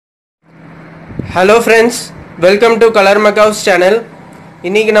Hello friends, welcome to Color Macaws channel.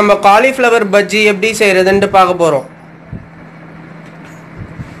 இன்னைக்கு நம்ம cauliflower bajji எப்படி செய்யறதுன்னு பார்க்க போறோம்.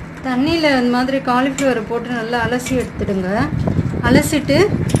 தண்ணில இந்த மாதிரி cauliflower போட்டு நல்லா அலசி எடுத்துடுங்க. அலசிட்டு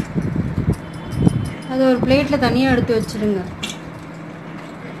அது ஒரு பிளேட்ல தனியா எடுத்து வச்சிடுங்க.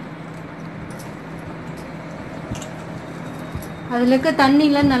 அதுல இருக்க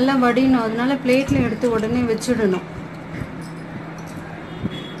தண்ணில நல்லா வடியணும். அதனால பிளேட்ல எடுத்து உடனே வச்சிடணும்.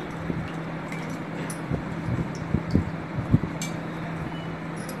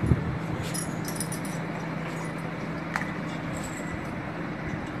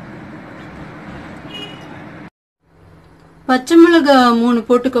 பச்சை மிளகாய் 3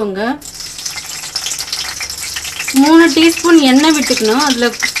 போட்டுக்கோங்க. 3 டீஸ்பூன் எண்ணெய் விட்டுக்கணும்.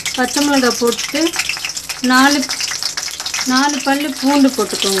 அதில் பச்சை மிளகாய் போட்டு 4 பல்லு பூண்டு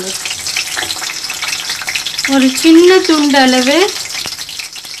போட்டுக்கோங்க. ஒரு சின்ன துண்டு அளவு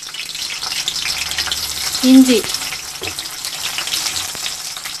இஞ்சி,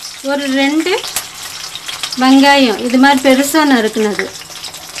 ஒரு 2 வெங்காயம் இது மாதிரி பெருசாக நறுக்குனது,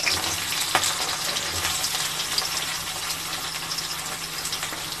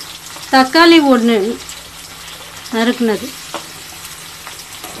 தக்காளி 1 நறுக்குனது,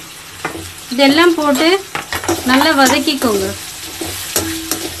 இதெல்லாம் போட்டு நல்லா வதக்கிக்கோங்க.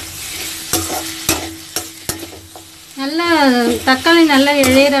 நல்லா தக்காளி நல்லா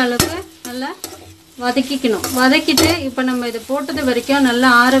இழையிற அளவுக்கு நல்லா வதக்கிக்கணும். வதக்கிட்டு இப்போ நம்ம இதை போட்டது வரைக்கும்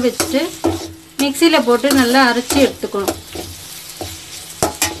நல்லா ஆற வச்சுட்டு மிக்சியில் போட்டு நல்லா அரைச்சி எடுத்துக்கணும்.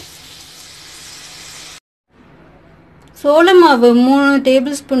 சோள மாவு 3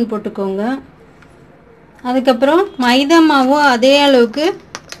 டேபிள் ஸ்பூன் போட்டுக்கோங்க. அதுக்கப்புறம் மைதா மாவும் அதே அளவுக்கு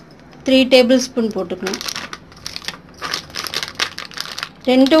 3 டேபிள் ஸ்பூன் போட்டுக்கணும்.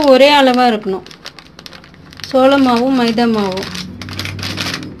 2 ஒரே அளவாக இருக்கணும், சோள மாவும் மைதா மாவும்.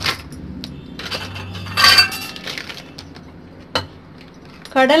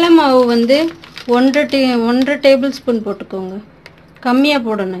 கடலை மாவு 1.5 டேபிள் ஸ்பூன் போட்டுக்கோங்க. கம்மியாக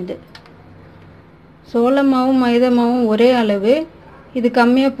போடணும். இது சோள மாவும் மைதா மாவும் ஒரே அளவு, இது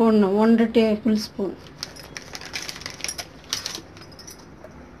கம்மியாக போடணும், 1 டேபிள் ஸ்பூன்.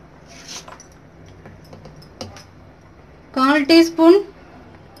 கால் டீஸ்பூன்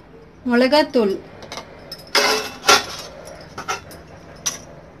மிளகாத்தூள்,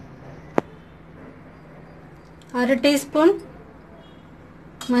 அரை டீஸ்பூன்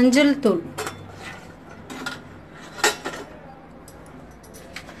மஞ்சள் தூள்,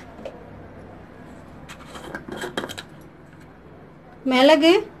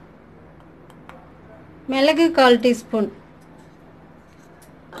 மிளகு கால் டீஸ்பூன்,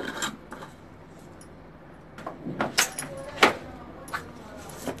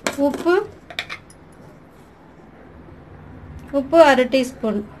 உப்பு அரை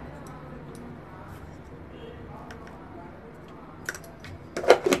டீஸ்பூன்.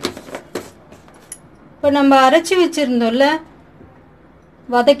 இப்போ நம்ம அரைச்சி வச்சிருந்தோம்ல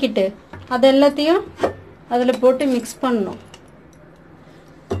வதக்கிட்டு, அது எல்லாத்தையும் அதில் போட்டு மிக்ஸ் பண்ணணும்.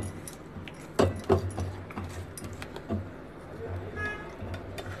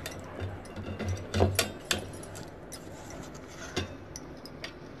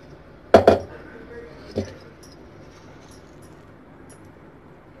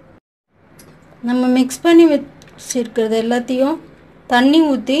 நம்ம மிக்ஸ் பண்ணி வச்சிருக்கிறது எல்லாத்தையும் தண்ணி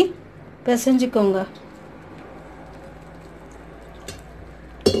ஊற்றி பிசைஞ்சுக்கோங்க.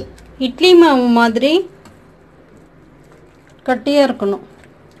 இட்லி மாவு மாதிரி கட்டியாக இருக்கணும்.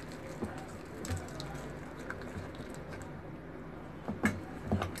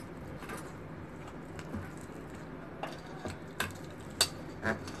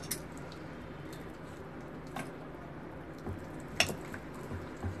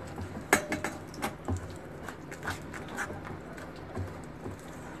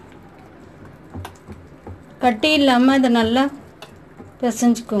 கட்டி இல்லாமல் இதை நல்லா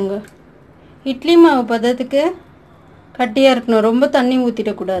பிசைஞ்சுக்கோங்க. இட்லி மாவு பதத்துக்கு கட்டியாக இருக்கணும், ரொம்ப தண்ணி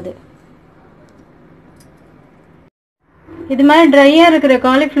ஊற்றிடக்கூடாது. இது மாதிரி ட்ரையாக இருக்கிற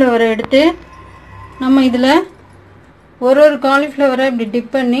காலிஃப்ளவரை எடுத்து நம்ம இதில் ஒரு காலிஃப்ளவரை இப்படி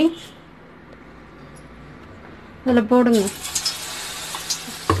டிப் பண்ணி அதில் போடுங்க.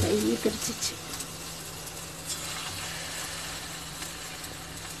 கையை கிடச்சிச்சு.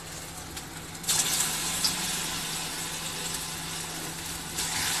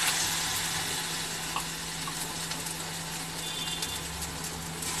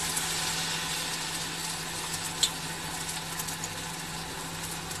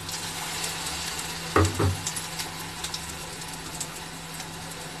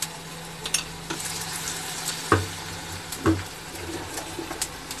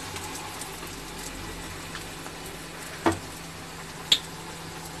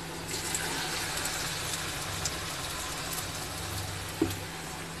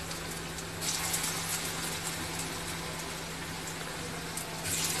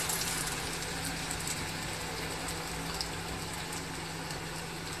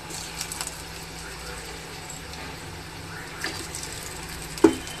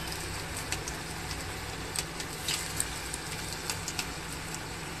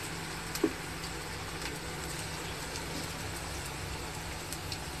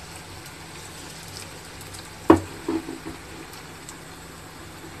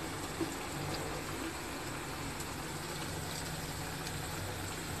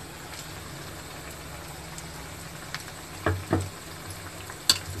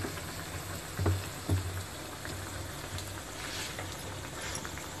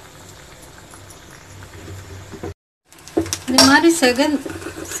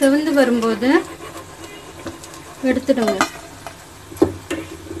 செவந்து வரும்போது எடுத்துடுங்க.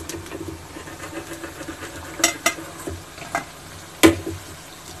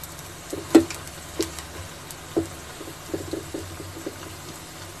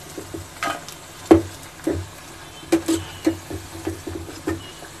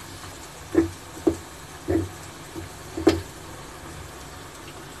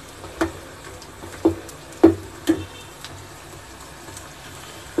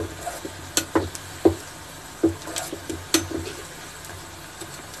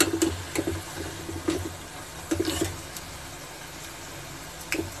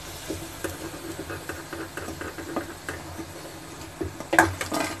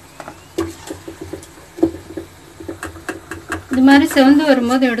 இது மாதிரி செவந்து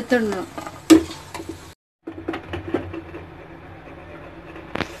வரும்போது எடுத்துடணும்.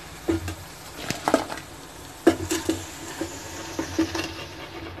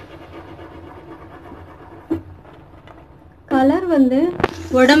 கலர்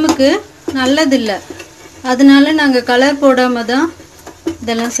உடம்புக்கு நல்லதில்லை, அதனால நாங்கள் கலர் போடாம தான்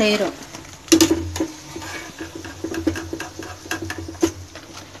இதெல்லாம் செய்கிறோம்.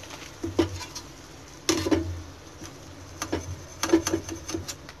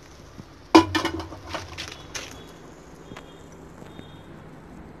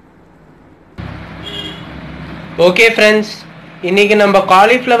 ஓகே ஃப்ரெண்ட்ஸ், இன்னைக்கு நம்ம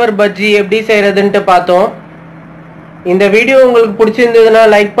காலிஃப்ளவர் பஜ்ஜி எப்படி செய்கிறதுன்ட்டு பார்த்தோம். இந்த வீடியோ உங்களுக்கு பிடிச்சிருந்ததுன்னா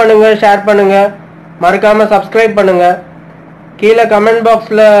லைக் பண்ணுங்கள், ஷேர் பண்ணுங்கள், மறக்காமல் சப்ஸ்கிரைப் பண்ணுங்கள். கீழே கமெண்ட்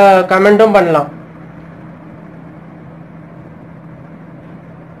பாக்ஸில் கமெண்ட்டும் பண்ணலாம்.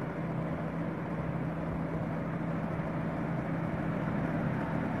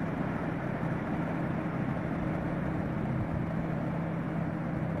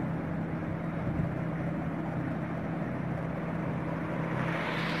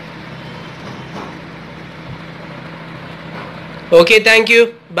 Okay, thank you.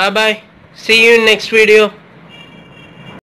 Bye bye. See you in next video.